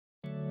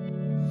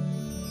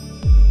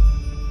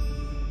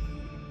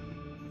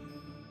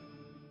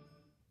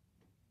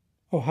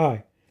Oh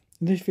hi,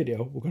 in this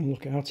video we're going to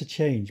look at how to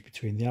change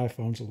between the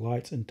iPhone's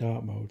light and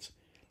dark modes.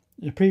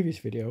 In a previous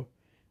video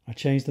I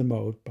changed the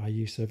mode by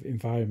use of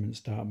environment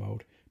start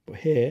mode, but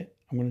here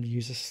I'm going to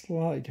use a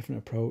slightly different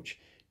approach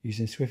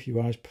using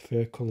SwiftUI's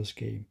preferred colour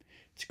scheme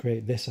to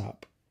create this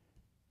app,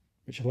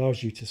 which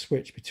allows you to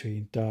switch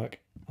between dark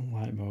and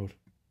light mode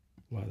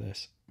like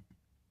this.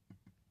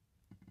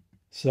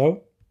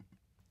 So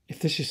if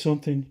this is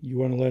something you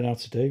want to learn how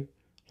to do,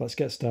 let's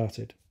get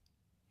started.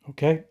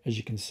 Okay, as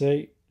you can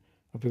see,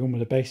 I've begun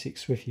with a basic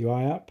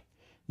SwiftUI app.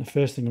 The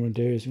first thing I'm going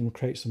to do is I'm going to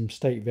create some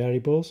state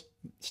variables.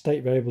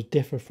 State variables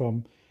differ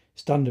from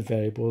standard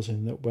variables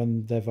in that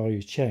when their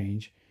values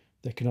change,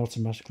 they can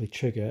automatically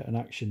trigger an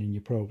action in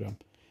your program.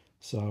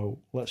 So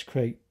let's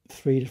create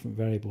 3 different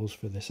variables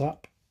for this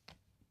app.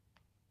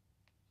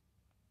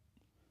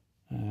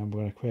 And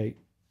we're going to create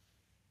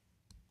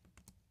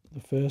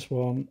the first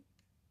one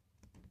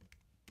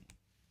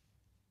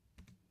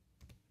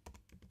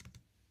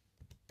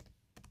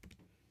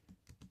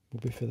will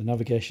be for the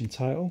navigation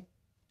title.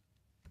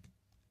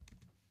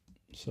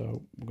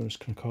 So we're just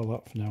going to call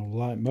that for now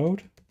light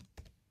mode.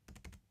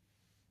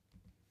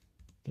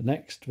 The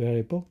next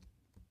variable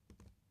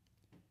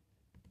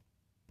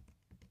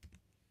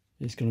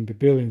is going to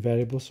be Boolean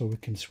variable, so we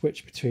can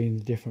switch between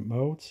the different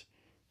modes.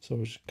 So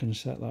we're just going to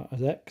set that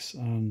as X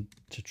and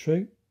to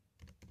true.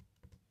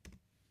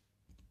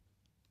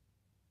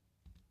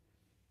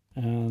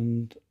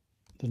 And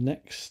the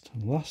next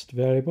and last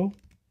variable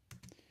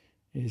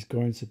is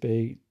going to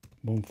be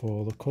one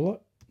for the color.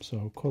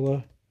 So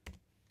color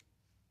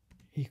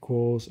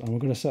equals, and we're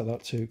going to set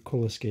that to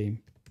color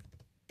scheme.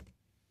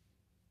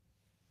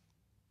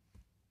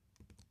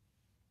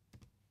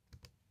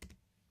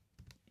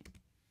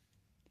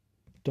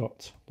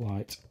 Dot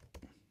light.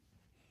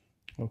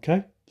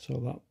 Okay,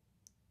 so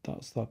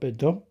that's that bit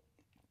done.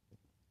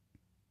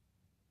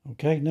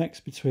 Okay,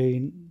 next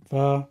between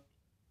var,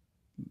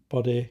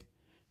 body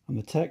and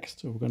the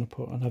text, we're going to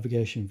put a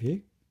navigation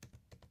view.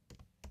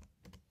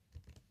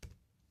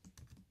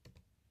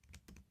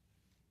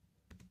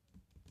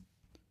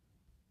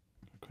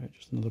 Create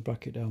just another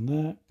bracket down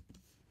there.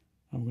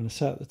 I'm going to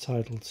set the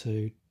title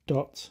to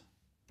dot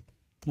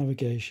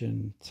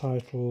navigation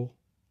title,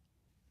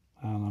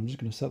 and I'm just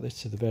going to set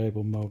this to the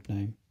variable mode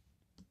name.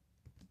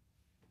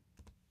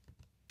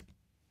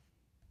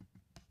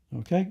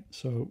 Okay,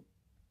 so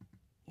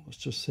let's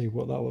just see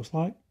what that looks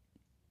like.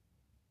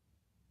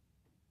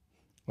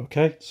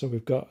 Okay, so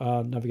we've got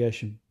our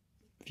navigation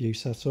view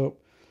set up.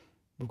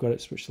 We've got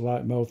it switched to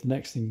light mode. The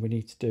next thing we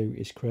need to do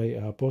is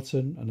create our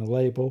button and a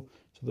label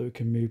so that we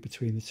can move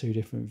between the 2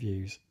 different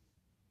views.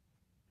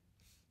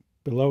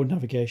 Below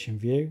navigation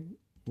view,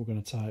 we're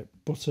going to type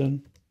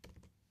button,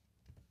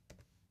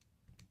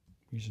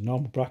 use a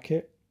normal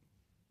bracket,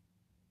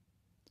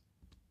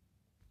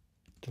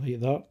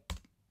 delete that,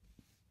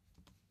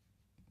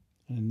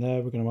 and in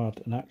there we're going to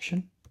add an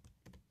action.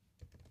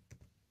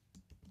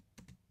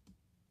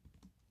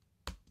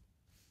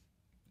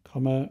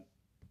 Comma,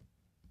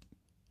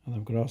 and then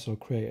we're going to also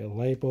create a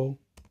label.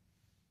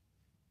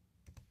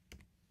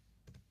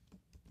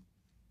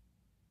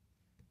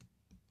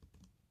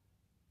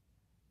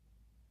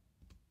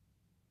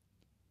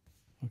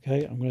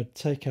 Okay, I'm going to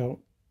take out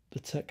the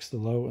text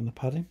below and the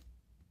padding.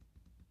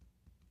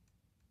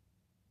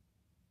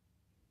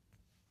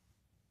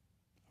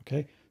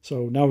 Okay,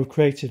 so now we've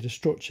created a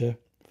structure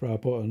for our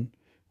button.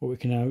 What we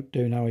can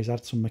do now is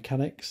add some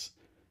mechanics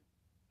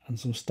and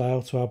some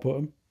style to our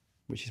button,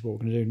 which is what we're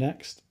going to do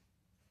next.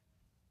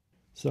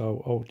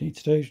 So all we need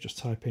to do is just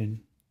type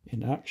in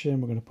action.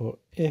 We're going to put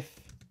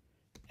if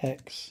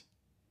x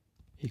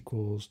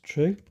equals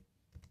true.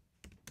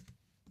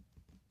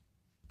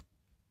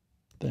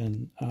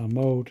 Then our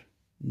mode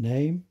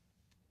name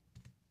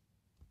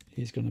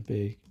is going to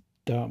be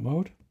dark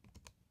mode.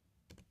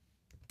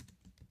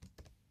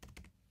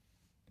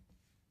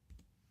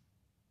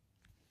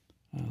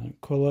 And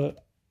color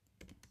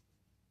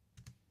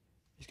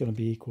is going to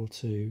be equal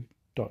to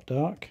dot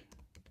dark.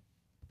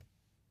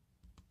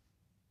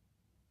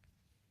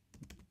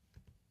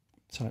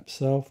 Type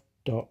self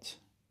dot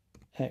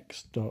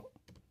x dot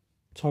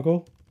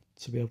toggle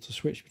to be able to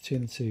switch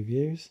between the 2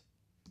 views.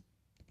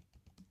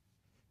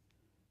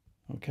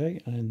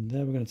 Okay, and in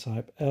there we're going to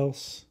type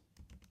else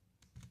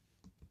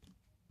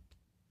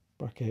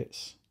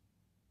brackets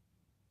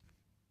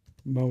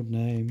mode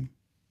name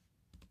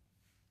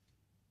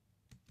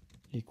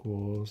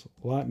equals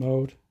light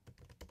mode.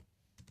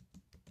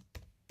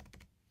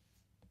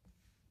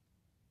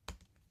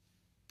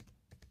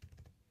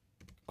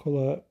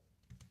 Color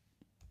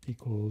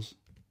equals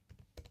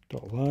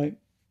dot light,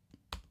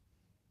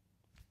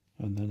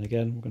 and then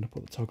again we're going to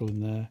put the toggle in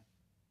there.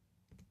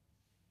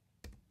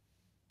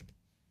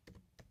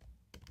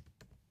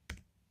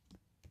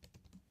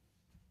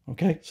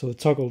 Okay, so the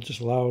toggle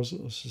just allows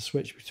us to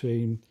switch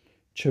between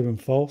true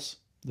and false,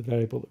 the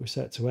variable that we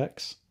set to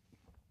X.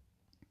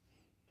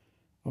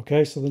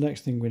 Okay, so the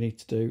next thing we need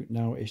to do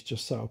now is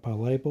just set up our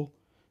label.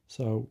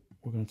 So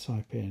we're going to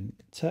type in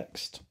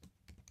text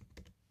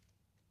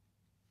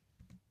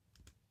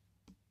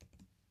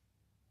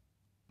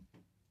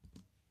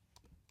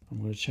I'm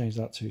going to change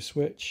that to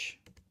switch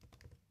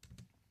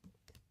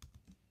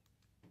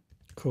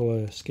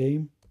color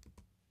scheme.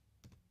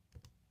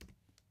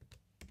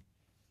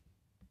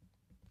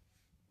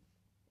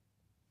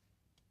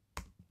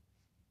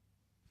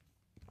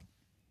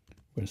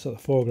 We're going to set the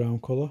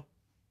foreground color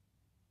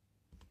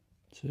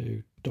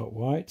to dot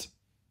white.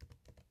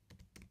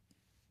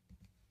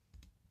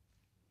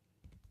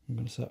 I'm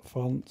going to set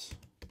font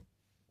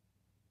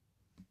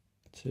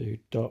to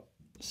dot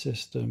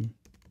system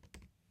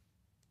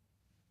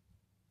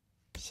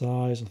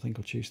size. I think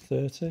I'll choose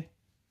 30. I'm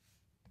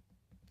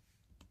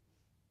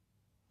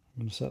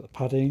going to set the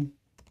padding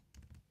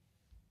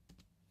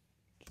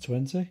to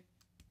 20.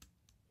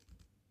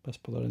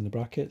 Best put that in the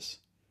brackets.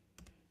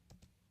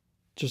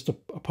 Just a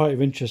point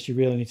of interest, you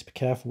really need to be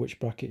careful which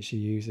brackets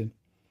you're using,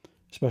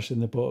 especially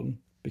in the button,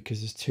 because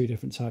there's two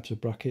different types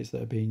of brackets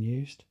that are being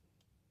used.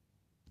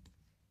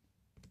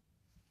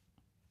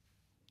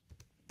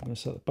 I'm going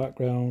to set the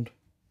background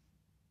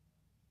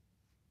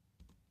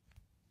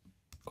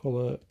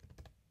colour,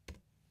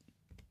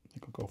 I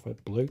think I'll go for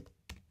blue.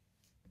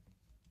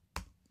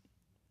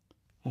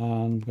 And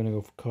I'm going to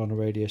go for corner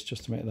radius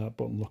just to make that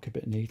button look a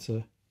bit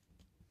neater.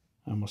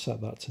 And we'll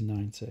set that to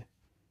 90.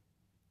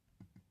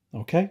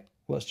 Okay,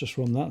 let's just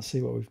run that and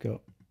see what we've got.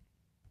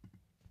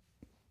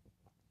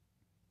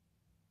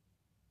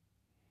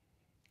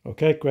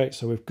 Okay, great.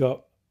 So we've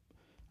got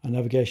a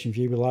navigation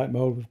view with light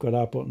mode. We've got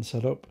our button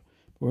set up.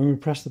 When we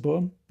press the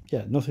button,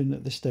 yeah, nothing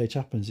at this stage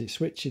happens. It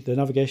switches, the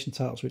navigation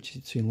title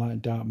switches between light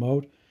and dark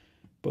mode,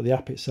 but the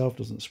app itself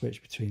doesn't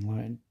switch between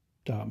light and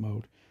dark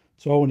mode.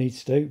 So all we need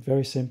to do,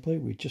 very simply,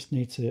 we just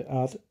need to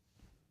add,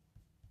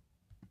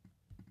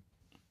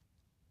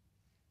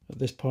 at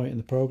this point in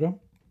the program,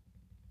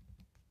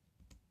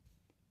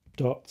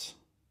 dot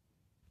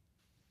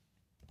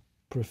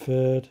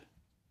preferred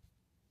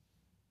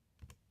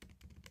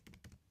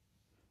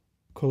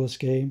color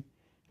scheme.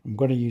 I'm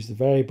going to use the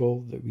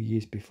variable that we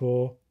used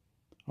before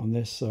on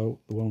this, so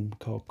the one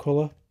called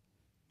color,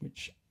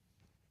 which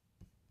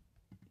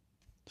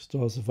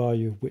stores the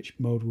value of which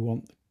mode we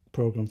want the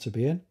program to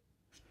be in.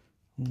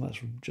 And let's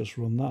just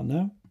run that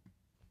now.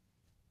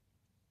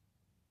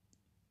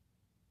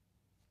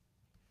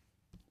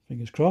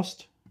 Fingers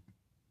crossed.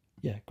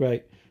 Yeah,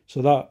 great.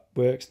 So that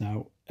works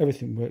now.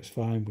 Everything works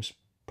fine. We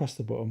press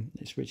the button,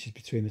 it switches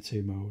between the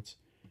two modes.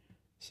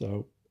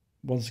 So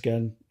once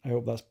again, I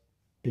hope that's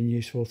been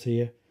useful to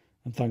you,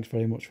 and thanks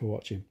very much for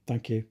watching.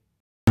 Thank you.